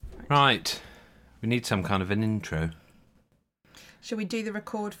Right. We need some kind of an intro. Should we do the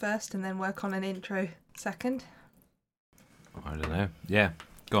record first and then work on an intro second? I don't know. Yeah.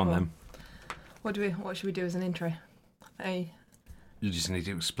 Go on then. What should we do as an intro? You just need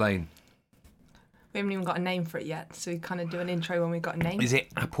to explain. We haven't even got a name for it yet, so we kind of do an intro when we've got a name. Is it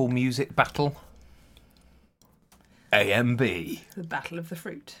Apple Music Battle? AMB. The Battle of the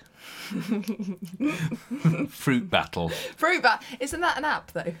Fruit. Fruit Battle. Fruit Battle. Isn't that an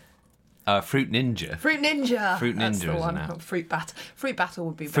app though? Fruit Ninja. Fruit Ninja. Fruit Ninja That's the is one. an app. Fruit Battle. Fruit Battle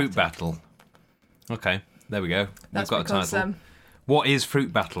would be better. Fruit Battle. Okay, there we go. That's We've got because, a title. What is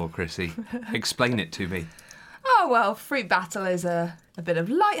Fruit Battle, Chrissy? Explain it to me. Oh, well, Fruit Battle is a bit of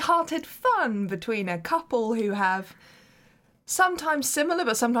light-hearted fun between a couple who have sometimes similar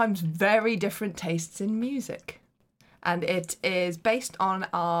but sometimes very different tastes in music. And it is based on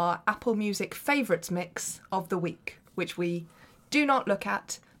our Apple Music favourites mix of the week, which we do not look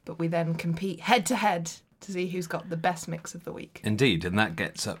at, but we then compete head-to-head to see who's got the best mix of the week. Indeed, and that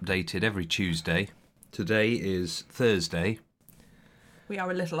gets updated every Tuesday. Today is Thursday. We are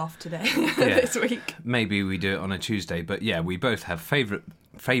a little off today this week. Maybe we do it on a Tuesday, but yeah, we both have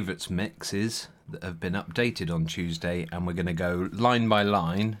favourites mixes that have been updated on Tuesday, and we're going to go line by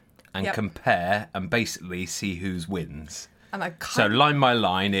line and compare and basically see whose wins. And so line by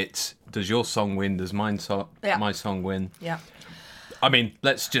line, it's does your song win? Does my song win? Yeah. I mean,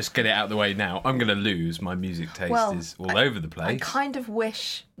 let's just get it out of the way now. I'm going to lose. My music taste is all over the place. I kind of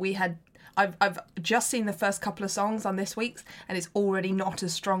wish we had. I've just seen the first couple of songs on this week's, and it's already not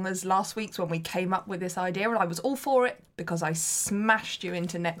as strong as last week's when we came up with this idea, and I was all for it because I smashed you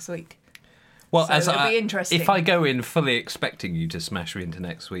into next week. Well, so it'll be interesting. If I go in fully expecting you to smash me into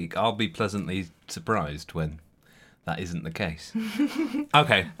next week, I'll be pleasantly surprised when that isn't the case.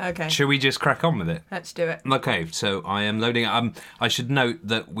 Okay. Shall we just crack on with it? Let's do it. Okay, so I am loading. I should note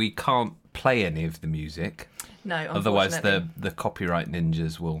that we can't play any of the music. No, otherwise the copyright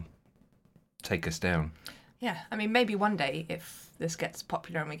ninjas will take us down. Yeah, I mean, maybe one day if this gets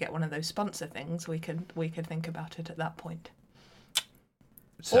popular and we get one of those sponsor things, we could think about it at that point.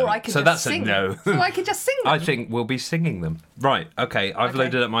 So, or I could just a sing. no. So I could just sing them. I think we'll be singing them. Right, okay, I've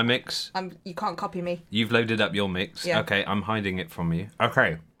loaded up my mix. You can't copy me. You've loaded up your mix. Yeah. Okay, I'm hiding it from you.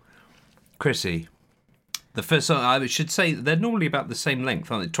 Okay. Chrissy, the first song, I should say, they're normally about the same length,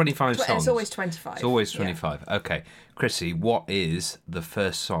 aren't they? 25 songs. It's always 25. It's always 25. Yeah. Okay. Chrissy, what is the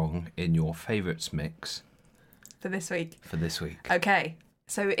first song in your favourites mix? For this week? Okay,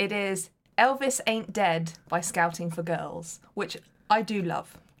 so it is Elvis Ain't Dead by Scouting for Girls, which I do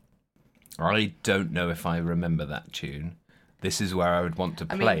love. I don't know if I remember that tune. This is where I would want to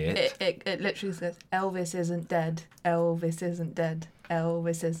play it. It literally says, Elvis isn't dead, Elvis isn't dead,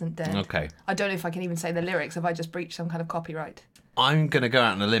 Elvis isn't dead. Okay. I don't know if I can even say the lyrics, if I just breached some kind of copyright. I'm going to go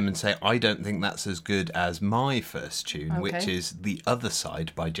out on a limb and say I don't think that's as good as my first tune, which is The Other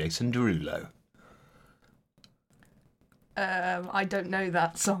Side by Jason Derulo. I don't know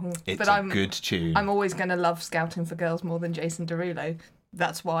that song. It's a good tune. I'm always going to love Scouting for Girls more than Jason Derulo.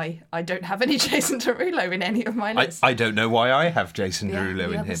 That's why I don't have any Jason Derulo in any of my lists. I don't know why I have Jason Derulo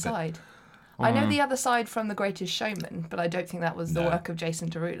in The Other here. Side. I know The Other Side from The Greatest Showman, but I don't think that was the work of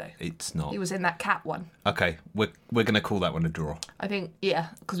Jason Derulo. It's not. He was in that cat one. Okay, we're going to call that one a draw. I think,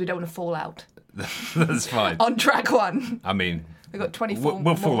 because we don't want to fall out. That's fine. On track one. I mean, we've got 24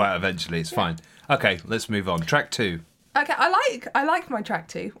 We'll fall out eventually, it's fine. Okay, let's move on. Track 2. Okay, I like my track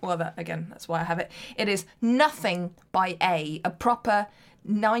 2. Well, that's why I have it. It is Nothing by A proper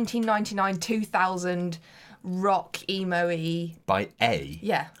 1999, 2000 rock emo-y. By A?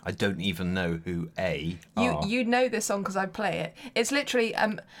 Yeah. I don't even know who A are. You know this song because I play it. It's literally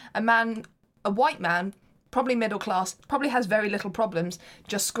a white man, probably middle class, probably has very little problems,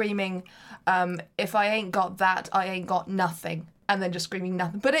 just screaming, if I ain't got that, I ain't got nothing. And then just screaming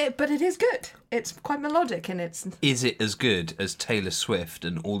nothing. But it is good. It's quite melodic and it's... Is it as good as Taylor Swift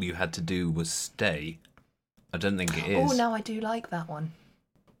and All You Had to Do Was Stay? I don't think it is. Oh, no, I do like that one.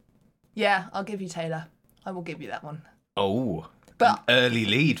 Yeah, I'll give you Taylor. I will give you that one. Oh, but an early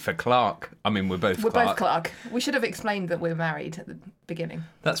lead for Clark. I mean, we're both Clark. We should have explained that we're married at the beginning.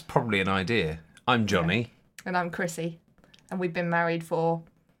 That's probably an idea. I'm Johnny. Yeah. And I'm Chrissy. And we've been married for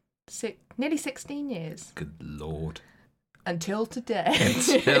nearly 16 years. Good Lord. Until today.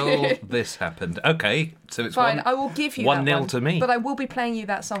 Until this happened. Okay, so it's fine. I will give you 1-0 to me. But I will be playing you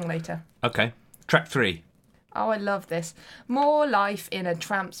that song later. Okay. Track 3. Oh, I love this. More Life in a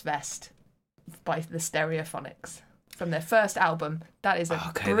Tramp's Vest by the Stereophonics from their first album. That is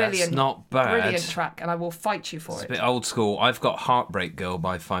a brilliant, not bad. Brilliant track, and I will fight you for it. It's a bit old school. I've got Heartbreak Girl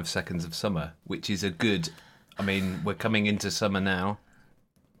by 5 Seconds of Summer, which is a good... I mean, we're coming into summer now.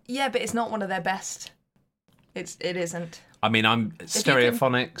 Yeah, but it's not one of their best. It isn't. I mean, I'm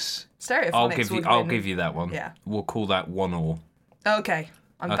Stereophonics. Stereophonics. I'll give you that one. Yeah. We'll call that 1-1. Okay,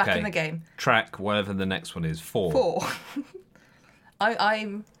 I'm back in the game. Track, whatever the next one is, 4. 4.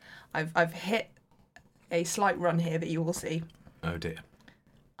 I've hit a slight run here that you will see. Oh dear.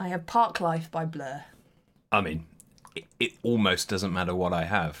 I have Park Life by Blur. I mean, it almost doesn't matter what I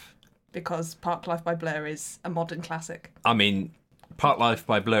have. Because Park Life by Blur is a modern classic. I mean, Park Life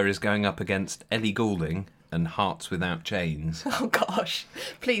by Blur is going up against Ellie Goulding and Hearts Without Chains. Oh gosh,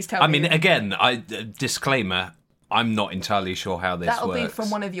 please tell me. I mean, again, disclaimer, I'm not entirely sure how this That'll works. be from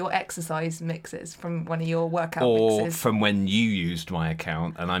one of your exercise mixes, from one of your workout or mixes. from when you used my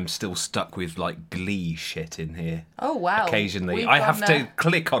account, and I'm still stuck with like Glee shit in here. Oh wow! Occasionally, I have to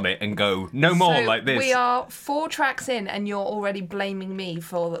click on it and go, no more so like this. We are 4 tracks in, and you're already blaming me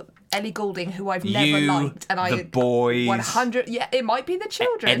for Ellie Goulding, who I've never liked, and the boys, 100. Yeah, it might be the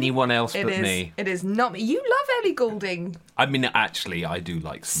children. Anyone else but me. It is not me. You love Ellie Goulding. I mean, actually, I do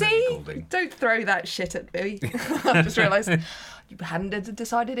like some Ellie Goulding. Don't throw that shit at me. I just realised you hadn't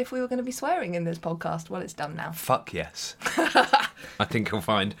decided if we were going to be swearing in this podcast. Well, it's done now. Fuck yes. I think you'll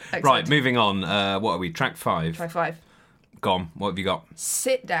find. Excellent. Right, moving on. What are we? Track 5. Track 5. Go on. What have you got?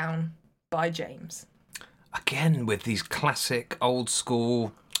 Sit Down by James. Again, with these classic, old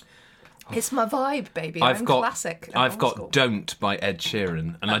school. It's my vibe, baby. I've got classic. I've got Don't by Ed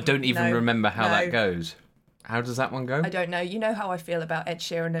Sheeran, and I don't even remember how that goes. How does that one go? I don't know. You know how I feel about Ed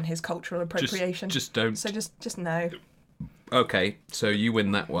Sheeran and his cultural appropriation. Just don't. So just no. Okay, so you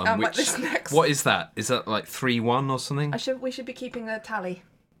win that one. Which, this next. What is that? Is that like 3-1 or something? We should be keeping a tally.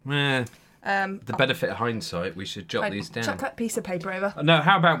 The benefit of hindsight, we should jot these down. Chuck that piece of paper over. No,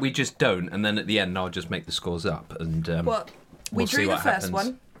 how about we just don't, and then at the end I'll just make the scores up, and we drew the first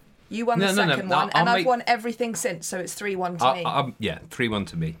one. You won the second one, and I've won everything since, so it's 3-1 to me. Yeah, 3-1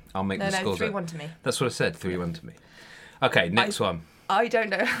 to me. I'll make the scores 3-1 to me. That's what I said, 3-1 to me. Okay, next one. I don't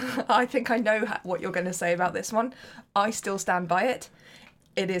know. I think I know what you're going to say about this one. I still stand by it.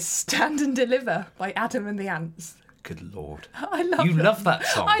 It is Stand and Deliver by Adam and the Ants. Good Lord. I love You love that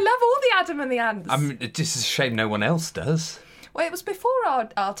song. I love all the Adam and the Ants. I mean, it's just a shame no one else does. Well, it was before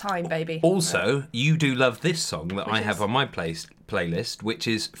our time, baby. Also, you do love this song that I have on my playlist, which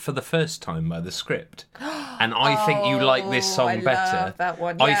is For the First Time by The Script. And I think you like this song better. I love that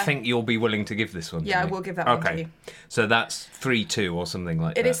one, yeah. I think you'll be willing to give this one to me. Yeah, I will give that one to you. So that's 3-2 or something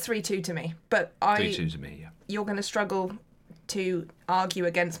like that. It is 3-2 to me. But 3-2 to me, yeah. You're going to struggle to argue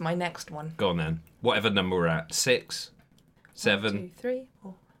against my next one. Go on then. Whatever number we're at. 6, 7. 1, 2, 3,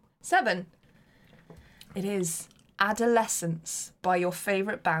 4, 7. It is Adolescence by your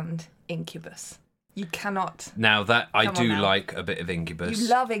favourite band, Incubus. You cannot. Now that I do like a bit of Incubus. You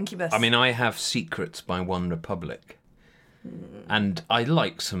love Incubus. I mean, I have Secrets by One Republic. And I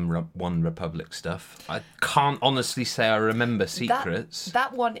like some One Republic stuff. I can't honestly say I remember Secrets.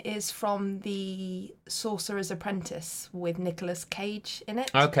 That one is from the Sorcerer's Apprentice with Nicolas Cage in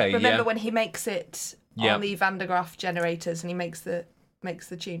it. Okay, Remember when he makes it on the Van de Graaff generators and he makes the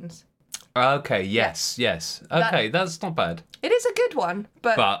tunes? Okay, yes. Okay, that's not bad. It is a good one,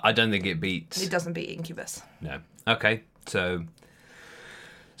 but I don't think it beats. It doesn't beat Incubus. No. Okay, so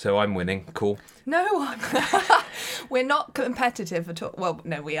I'm winning. Cool. No, we're not competitive at all. Well,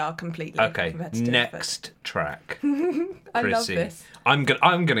 no, we are completely competitive. Next track. I love this. I'm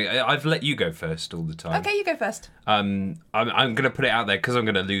gonna. I've let you go first all the time. Okay, you go first. I'm gonna put it out there because I'm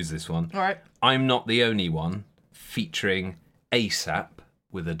gonna lose this one. All right. I'm Not the Only One, featuring ASAP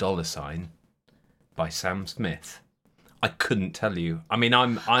with a $sign by Sam Smith. I couldn't tell you. I mean,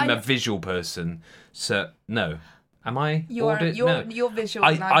 I'm a visual person, so no. Am I? You're visual.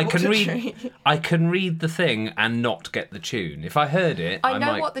 I can read. I can read the thing and not get the tune. If I heard it, I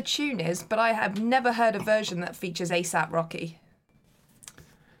know what the tune is, but I have never heard a version that features ASAP Rocky.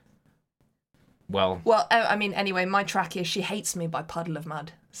 Well, I mean, anyway, my track is "She Hates Me" by Puddle of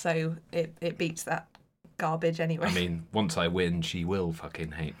Mudd, so it beats that garbage anyway. I mean, once I win, she will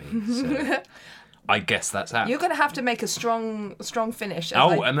fucking hate me. So. I guess that's out. You're going to have to make a strong finish. As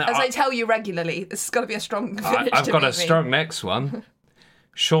I tell you regularly, this has got to be a strong finish. I've got a strong next one.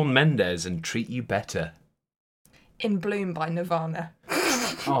 Shawn Mendes and Treat You Better. In Bloom by Nirvana.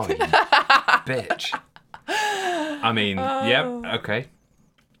 Oh, you bitch. I mean, okay.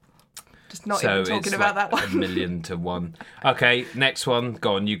 Just not even talking about that one. 1,000,000 to 1. Okay, next one.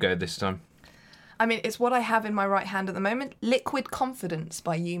 Go on, you go this time. I mean, it's what I have in my right hand at the moment. Liquid Confidence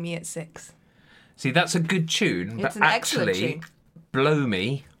by Yumi at 6. See, that's a good tune, it's but an actually, excellent tune. Blow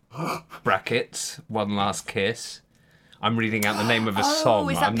Me, brackets, One Last Kiss. I'm reading out the name of a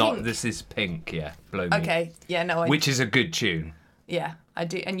song. Is that Pink? This is Pink, yeah. Blow Me. Okay, yeah, no. Which is a good tune. Yeah, I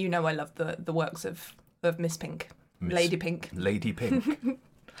do. And you know I love the works of Miss Pink. Lady Pink. Lady Pink.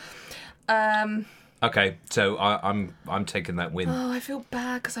 Um, Okay, so I'm taking that win. I feel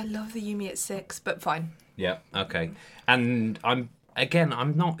bad because I love the Yumi at 6, but fine. Yeah, okay. And I'm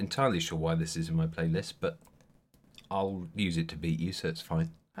not entirely sure why this is in my playlist, but I'll use it to beat you, so it's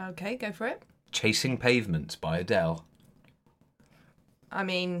fine. Okay, go for it. Chasing Pavements by Adele. I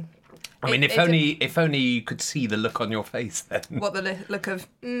mean, if only you could see the look on your face then. What, the look of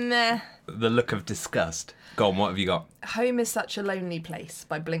meh? The look of disgust. Go on, what have you got? Home is Such a Lonely Place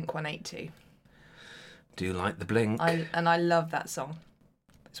by Blink-182. Do you like the Blink? I love that song.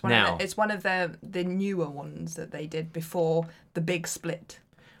 It's one of the newer ones that they did before the big split.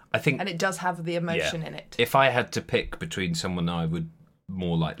 I think, and it does have the emotion in it. If I had to pick between someone I would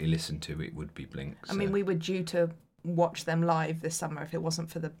more likely listen to, it would be Blink. So. I mean, we were due to watch them live this summer if it wasn't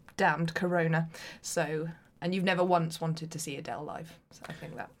for the damned corona. So, and you've never once wanted to see Adele live. So I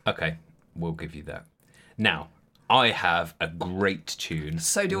think that. Okay, we'll give you that. Now, I have a great tune.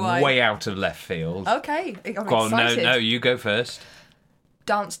 So do I. Way out of left field. Okay, I'm go on, excited. No, you go first.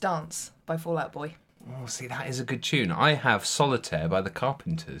 Dance Dance by Fall Out Boy. Oh, see, that is a good tune. I have Solitaire by the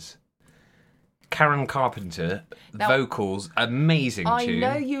Carpenters. Karen Carpenter, now, vocals, amazing tune. I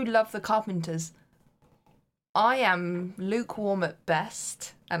know you love the Carpenters. I am lukewarm at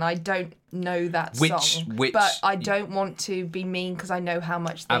best, and I don't know that song. But I don't want to be mean because I know how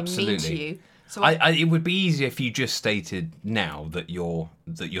much they mean to you. So it would be easier if you just stated now that you're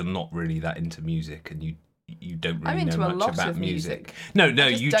not really that into music and you don't really know much about music. No,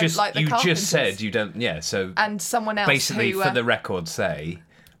 you just said you don't. Yeah, so and someone else basically who, for the record say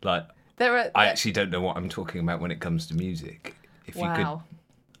like I actually don't know what I'm talking about when it comes to music. If you could,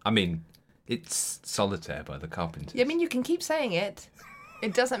 I mean, it's Solitaire by the Carpenters. I mean, you can keep saying it.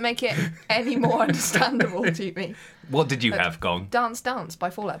 It doesn't make it any more understandable to me. What did you have gone? Dance Dance by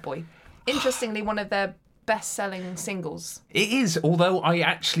Fall Out Boy. Interestingly, one of their best-selling singles. It is, although I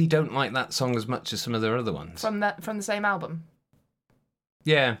actually don't like that song as much as some of their other ones. From the same album?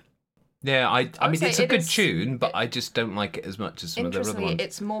 Yeah. Yeah, I mean, it's a good tune, but I just don't like it as much as some of their other ones. Interestingly,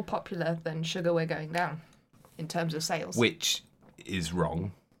 it's more popular than Sugar We're Going Down in terms of sales. Which is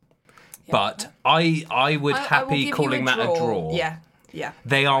wrong. Yeah. But I would happy calling that a draw. Yeah, yeah.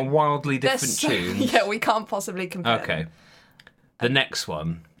 They are wildly different tunes. Yeah, we can't possibly compare. Okay. The next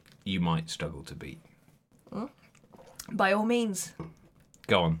one, you might struggle to beat. By all means.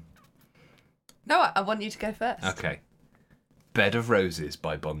 Go on. No, I want you to go first. Okay. Bed of Roses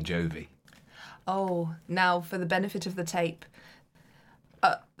by Bon Jovi. Oh, now for the benefit of the tape,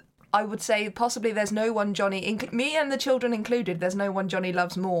 I would say possibly there's no one Johnny, me and the children included, there's no one Johnny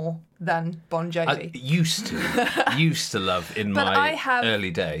loves more than Bon Jovi. I used to love in my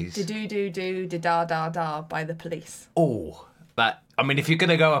early days. Da-da-da-da by The Police. Oh, if you're going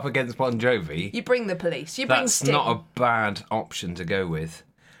to go up against Bon Jovi... You bring The Police. You bring Sting. That's not a bad option to go with.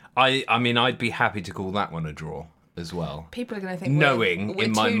 I'd be happy to call that one a draw as well. People are going to think knowing we're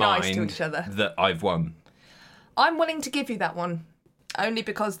in my too mind nice to each other. That I've won. I'm willing to give you that one, only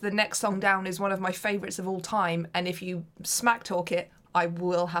because the next song down is one of my favourites of all time, and if you smack talk it, I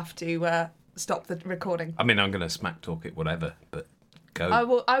will have to stop the recording. I mean, I'm going to smack talk it, whatever, but go. I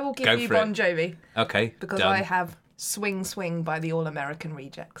will give you Bon Jovi. Okay, because done. I have Swing Swing by the All American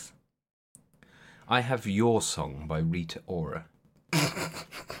Rejects. I have Your Song by Rita Ora.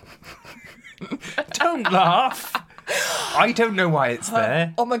 Don't laugh. I don't know why it's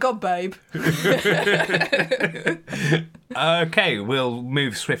there. Oh my God, babe. Okay, we'll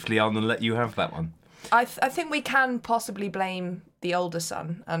move swiftly on and let you have that one. I think we can possibly blame the older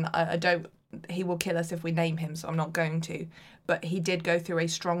son, and I don't. He will kill us if we name him, so I'm not going to. But he did go through a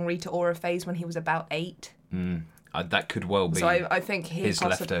strong Rita Ora phase when he was about 8. That could well be. So I think his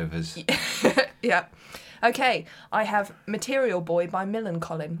leftovers. Yeah. Okay, I have Material Boy by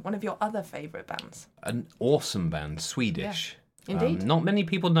Millencolin, one of your other favourite bands. An awesome band, Swedish. Yeah, indeed. Not many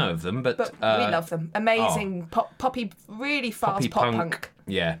people know of them, but we love them. Amazing poppy, really fast pop punk.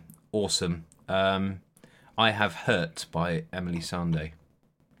 Yeah, awesome. I have Hurt by Emily Sandé.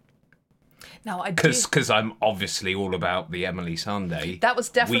 Now because I'm obviously all about the Emily Sandé. That was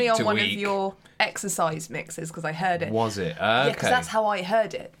definitely on one of your exercise mixes because I heard it. Was it? Okay. Yeah, because that's how I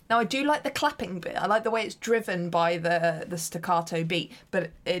heard it. Now I do like the clapping bit. I like the way it's driven by the staccato beat, but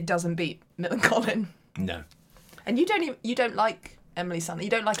it doesn't beat Millencolin. No. And you don't like Emily Sandé.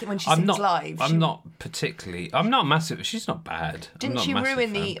 You don't like it when she sings live. I'm not massive. She's not bad. Didn't she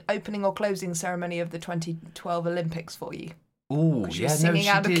ruin the opening or closing ceremony of the 2012 Olympics for you? Oh, yeah, singing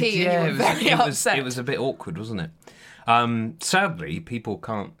out of key, yeah, and you were very upset. It was a bit awkward, wasn't it? Sadly, people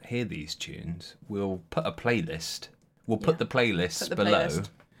can't hear these tunes. We'll put a playlist We'll put the playlists below.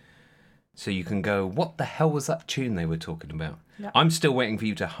 So you can go, what the hell was that tune they were talking about? Yep. I'm still waiting for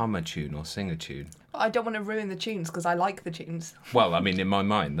you to hum a tune or sing a tune. I don't want to ruin the tunes because I like the tunes. Well, I mean, in my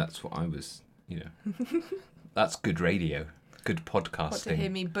mind, that's what I was, That's good radio, good podcasting. Want to hear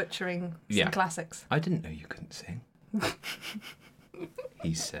me butchering some classics. I didn't know you couldn't sing.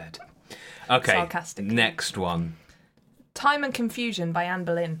 He said. Okay, sarcastically. Next one. Time and Confusion by Anne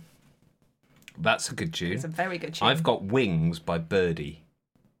Boleyn. That's a good tune. It's a very good tune. I've got Wings by Birdie.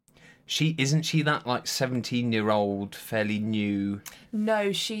 Isn't she that like 17-year-old, fairly new?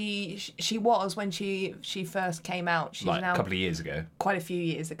 No, she was when she first came out. She's like now a couple of years ago. Quite a few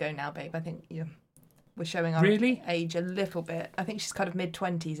years ago now, babe. I think we're showing our age a little bit. I think she's kind of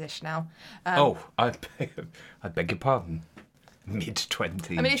mid-20s-ish now. I beg your pardon.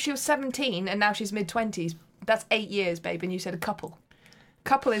 Mid-20s. I mean, if she was 17 and now she's mid-20s, that's 8 years, babe, and you said a couple.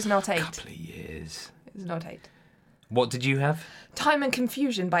 Couple is not 8. A couple of years. It's not 8. What did you have? Time and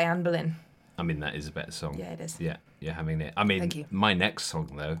Confusion by Anne Boleyn. I mean, that is a better song. Yeah, it is. Yeah, you're having it. I mean, thank you. My next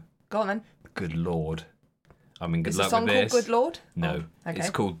song, though. Go on, then. Good Lord. I mean, good is luck the song with this. called Good Lord? No. Oh, okay. It's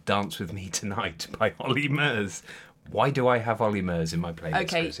called Dance With Me Tonight by Ollie Murs. Why do I have Ollie Murs in my playlist,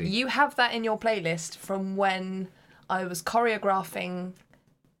 Okay, Rosie? you have that in your playlist from when I was choreographing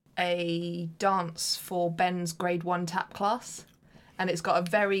a dance for Ben's grade 1 tap class, and it's got a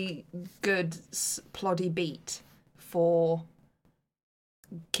very good ploddy beat for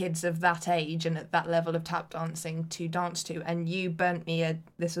kids of that age and at that level of tap dancing to dance to, and you burnt me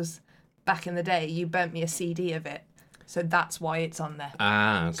this was back in the day, you burnt me a CD of it, so that's why it's on there.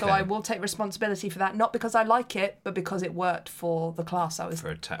 Okay. So I will take responsibility for that, not because I like it, but because it worked for the class I was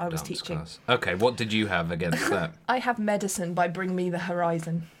teaching. Class. Okay, what did you have against that? I have Medicine by Bring Me the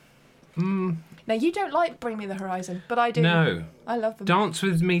Horizon. Now, you don't like Bring Me the Horizon, but I do. No. I love them. Dance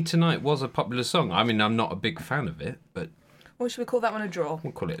With Me Tonight was a popular song. I mean, I'm not a big fan of it, but... Well, should we call that one a draw?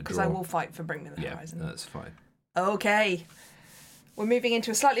 We'll call it a draw. Because I will fight for Bring Me the Horizon. Yeah, that's fine. Okay. We're moving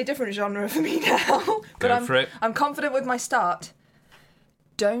into a slightly different genre for me now. Go for it. I'm confident with my start.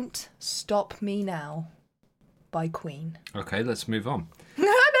 Don't Stop Me Now by Queen. Okay, let's move on.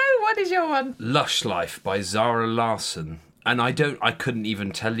 No, what is your one? Lush Life by Zara Larsson. And I couldn't even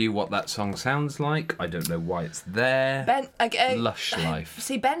tell you what that song sounds like. I don't know why it's there. Ben, Lush Life.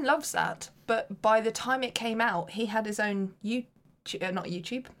 See, Ben loves that, but by the time it came out, he had his own not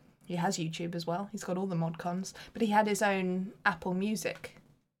YouTube. He has YouTube as well. He's got all the mod cons, but he had his own Apple Music.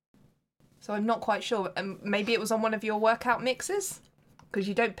 So I'm not quite sure. Maybe it was on one of your workout mixes, because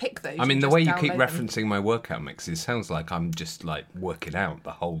you don't pick those. I mean, the way you keep referencing my workout mixes sounds like I'm just like working out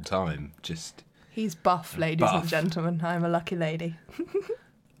the whole time. Just. He's buff, ladies and gentlemen. I'm a lucky lady.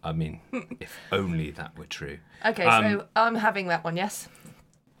 I mean, if only that were true. Okay, so I'm having that one, yes?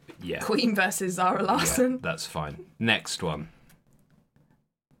 Yeah. Queen versus Zara Larsson. Yeah, that's fine. Next one.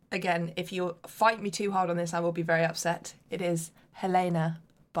 Again, if you fight me too hard on this, I will be very upset. It is Helena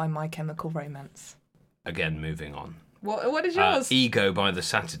by My Chemical Romance. Again, moving on. What is yours? Ego by the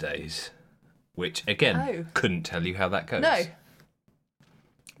Saturdays, which, again, couldn't tell you how that goes. No.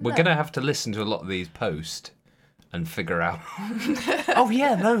 We're going to have to listen to a lot of these post and figure out... Oh,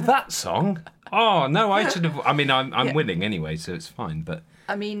 yeah, no, that song. Oh, no, I should have... I mean, I'm winning anyway, so it's fine, but...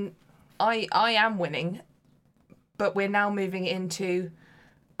 I mean, I am winning, but we're now moving into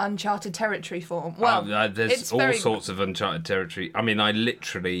uncharted territory form. Well, there's all sorts of uncharted territory. I mean, I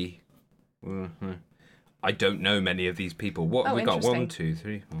literally... I don't know many of these people. What have we got? 1, 2,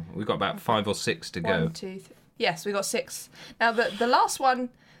 3, 4. We've got about 5 or 6 to go. 1, 2, 3. Yes, we got 6. Now, the last one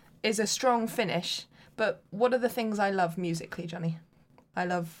is a strong finish, but what are the things I love musically, Johnny? I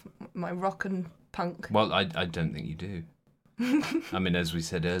love my rock and punk. Well, I don't think you do. I mean, as we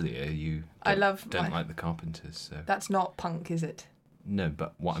said earlier, you don't like the Carpenters. So. That's not punk, is it? No,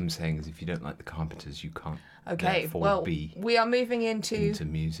 but what I'm saying is if you don't like the Carpenters, you can't we are moving into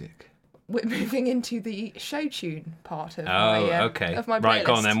music. We're moving into the show tune part of of my playlist. Right,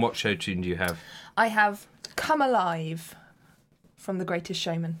 go on then. What show tune do you have? I have Come Alive from The Greatest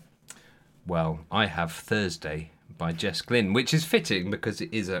Showman. Well, I have Thursday by Jess Glynne, which is fitting because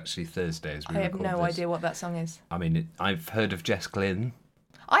it is actually Thursday as we record this. I have no idea what that song is. I mean, I've heard of Jess Glynne.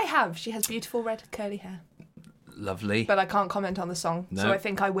 I have. She has beautiful red curly hair. Lovely. But I can't comment on the song, so I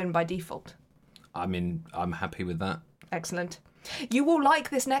think I win by default. I mean, I'm happy with that. Excellent. You will like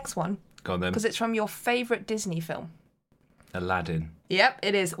this next one. Go on then. Because it's from your favourite Disney film. Aladdin. Yep,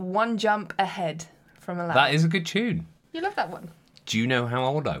 it is One Jump Ahead from Aladdin. That is a good tune. You love that one. Do you know how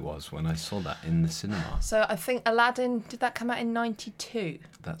old I was when I saw that in the cinema? So I think Aladdin, did that come out in 92?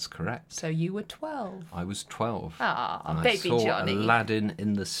 That's correct. So you were 12. I was 12. Ah, and baby I saw Johnny. Aladdin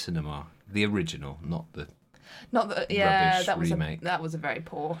in the cinema. The original, not the Not that. Yeah, rubbish remake. that was a very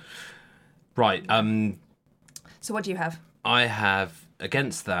poor. Right. So what do you have? I have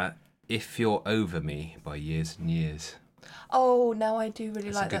against that "If You're Over Me" by Years and Years. Oh, now I do really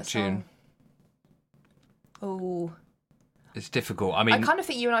It's like a good that song. tune. Oh, It's difficult. I mean, I kind of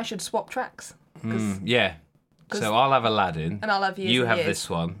think you and I should swap tracks. yeah. So I'll have Aladdin. And I'll have Years You and have Years. this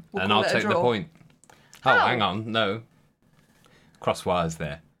one, We'll and call I'll it a take the draw. point. How? Oh, hang on. No. Cross wires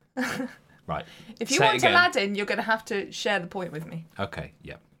there. Right. If you Say it want again. Aladdin, you're going to have to share the point with me. Okay.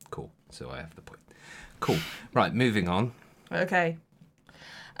 Yeah. Cool. So I have the point. Cool. Right. Moving on. Okay.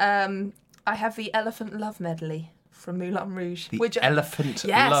 I have the Elephant Love Medley from Moulin Rouge. The Elephant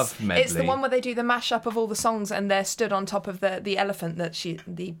Yes, Love Medley. it's the one where they do the mashup of all the songs and they're stood on top of the elephant that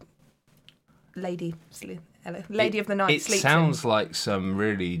the lady of the night It sleeps sounds like some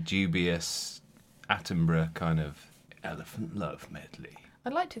really dubious Attenborough kind of Elephant Love Medley. in.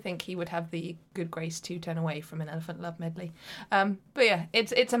 I'd like to think he would have the good grace to turn away from an Elephant Love Medley. But yeah,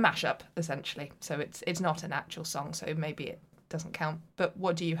 it's a mashup essentially. So it's not an actual song, so maybe it doesn't count. But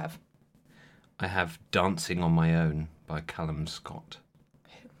what do you have? I have Dancing on My Own by Callum Scott.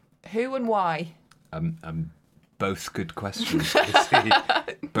 Who and why? Both good questions.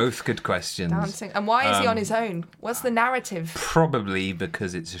 Both good questions. Dancing. And why is he on his own? What's the narrative? Probably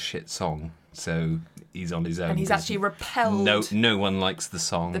because it's a shit song, so he's on his own. And he's 'cause actually repelled no one likes the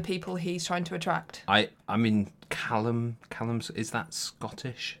song. the people he's trying to attract. I mean Callum's, is that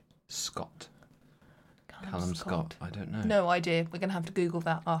Scottish? Scott. Callum Scott. I don't know. No idea. We're going to have to Google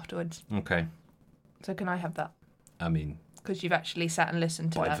that afterwards. Okay. So can I have that? I mean, Because you've actually sat and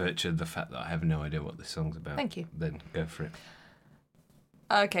listened to by that. virtue of the fact that I have no idea what this song's about. Thank you. Then go for it.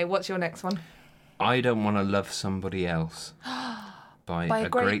 Okay, what's your next one? I Don't Want to Love Somebody Else by A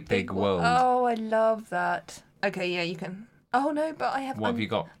Great Big World. Oh, I love that. Okay, yeah, you can. Oh no, but I have. What have you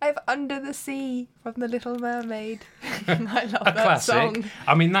got? I have Under the Sea from The Little Mermaid. I love A that classic. song.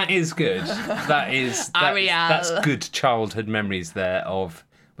 I mean, that is good. That's Ariel. good childhood memories there of.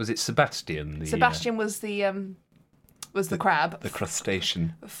 Was it Sebastian? Sebastian was the crab. The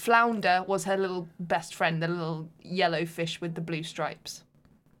crustacean. Flounder was her little best friend, the little yellow fish with the blue stripes.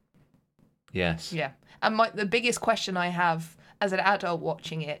 Yes. Yeah. And the biggest question I have as an adult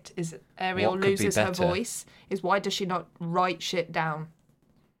watching it is Ariel What could be loses her better? voice. Is why does she not write shit down?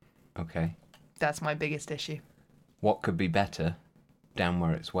 Okay. That's my biggest issue. What could be better? Down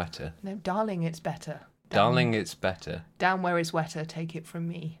where it's wetter. No, darling, it's better. Darling, it's better. Down where it's wetter, take it from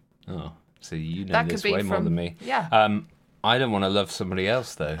me. Oh, so you know That could this be way more from- than me. Yeah. I Don't Want to Love Somebody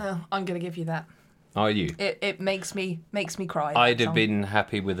Else, though. Oh, I'm going to give you that. Are you? It makes me cry. I'd that have song. been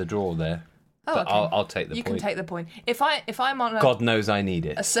happy with a draw there. Oh, but okay. I'll take the You point. can take the point. If I'm on God knows I need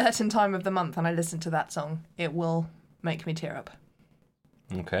a it. certain time of the month and I listen to that song, it will make me tear up.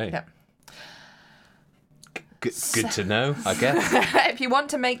 Okay. Yeah. Good to know, I guess. If you want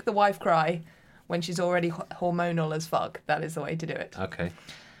to make the wife cry when she's already hormonal as fuck, that is the way to do it. Okay.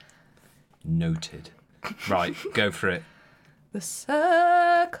 Noted. Right, go for it. The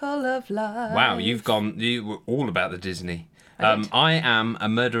Circle of Life. Wow, you were all about the Disney. I did. I Am a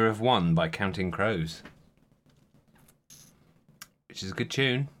Murder of One by Counting Crows. Which is a good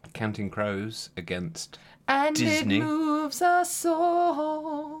tune. Counting Crows against And Disney. it moves us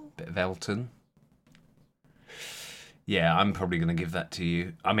all. bit of Elton. Yeah, I'm probably going to give that to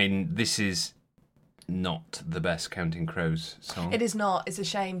you. I mean, this is not the best Counting Crows song. It is not. It's a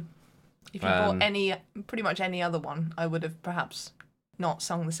shame. If you bought pretty much any other one, I would have perhaps not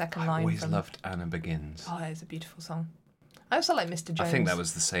sung the second I line. always from... loved Anna Begins. Oh, it's a beautiful song. I also like Mr. Jones. I think that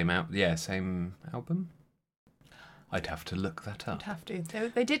was the same same album. I'd have to look that up. You'd have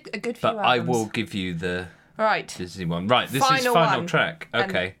to. They did a good few But I albums. will give you the Right. Disney one. Right, this is Final final one. track.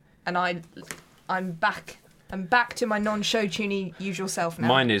 Okay. And I'm back. I'm back to my non-show tuney usual self now.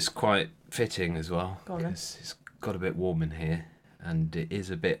 Mine is quite fitting as well. Go on then. Because it's got a bit warm in here. And it is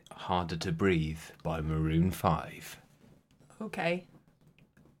a bit Harder to Breathe by Maroon 5. Okay.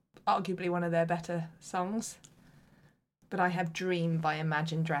 Arguably one of their better songs. But I have Dream by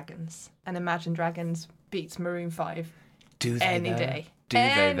Imagine Dragons. And Imagine Dragons beats Maroon 5 Do they any though? day. Do they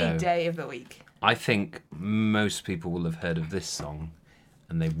Any though? day of the week. I think most people will have heard of this song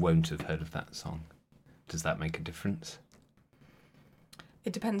and they won't have heard of that song. Does that make a difference?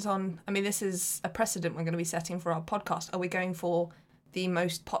 It depends on... I mean, this is a precedent we're going to be setting for our podcast. Are we going for the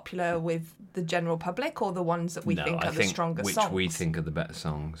most popular with the general public or the ones that we think are the strongest which songs? we think are the better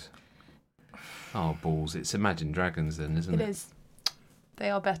songs. Oh, balls. It's Imagine Dragons then, isn't it? It is. They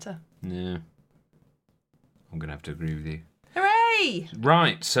are better. Yeah. I'm going to have to agree with you. Hooray!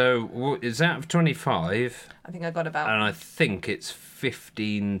 Right, so it's out of 25, I think I got about... and I think it's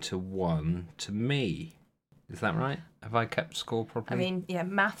 15-1 to me. Is that right? Have I kept score I properly? mean, yeah,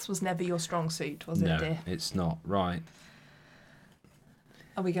 maths was never your strong suit, was it, no, dear? it's not. Right.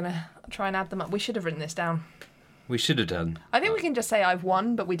 Are we going to try and add them up? We should have written this down. We should have done. I think we can just say I've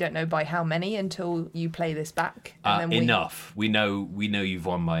won, but we don't know by how many until you play this back. And then Enough. We know you've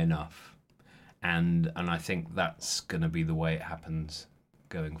won by enough. And I think that's going to be the way it happens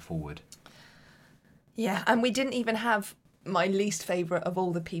going forward. Yeah, and we didn't even have my least favourite of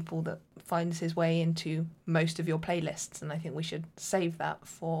all the people that finds his way into most of your playlists, and I think we should save that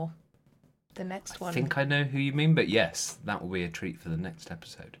for the next one. I think I know who you mean, but yes, that will be a treat for the next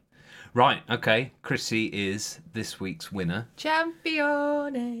episode. Right, okay, Chrissy is this week's winner.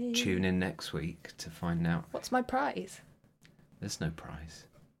 Champione! Tune in next week to find out. What's my prize? There's no prize.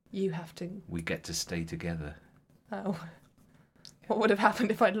 You have to... We get to stay together. Oh. What would have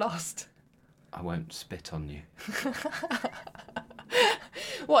happened if I'd lost? I won't spit on you.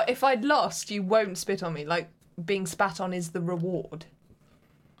 What, if I'd lost, you won't spit on me? Like, being spat on is the reward?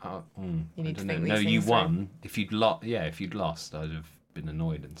 You need to think No, these you things won. If you'd lost, I'd have been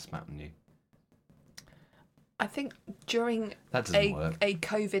annoyed and spat on you. I think during That doesn't work. a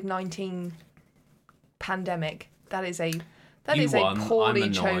COVID-19 pandemic, that is a won, poorly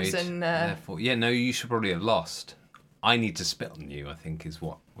I'm annoyed, chosen... therefore, you should probably have lost. I need to spit on you, I think, is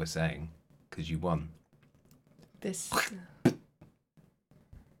what we're saying, because you won. This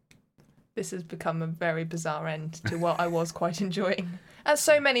has become a very bizarre end to what I was quite enjoying, as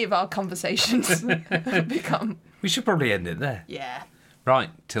so many of our conversations have become. We should probably end it there. Yeah. Right,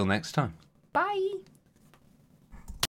 till next time. Bye.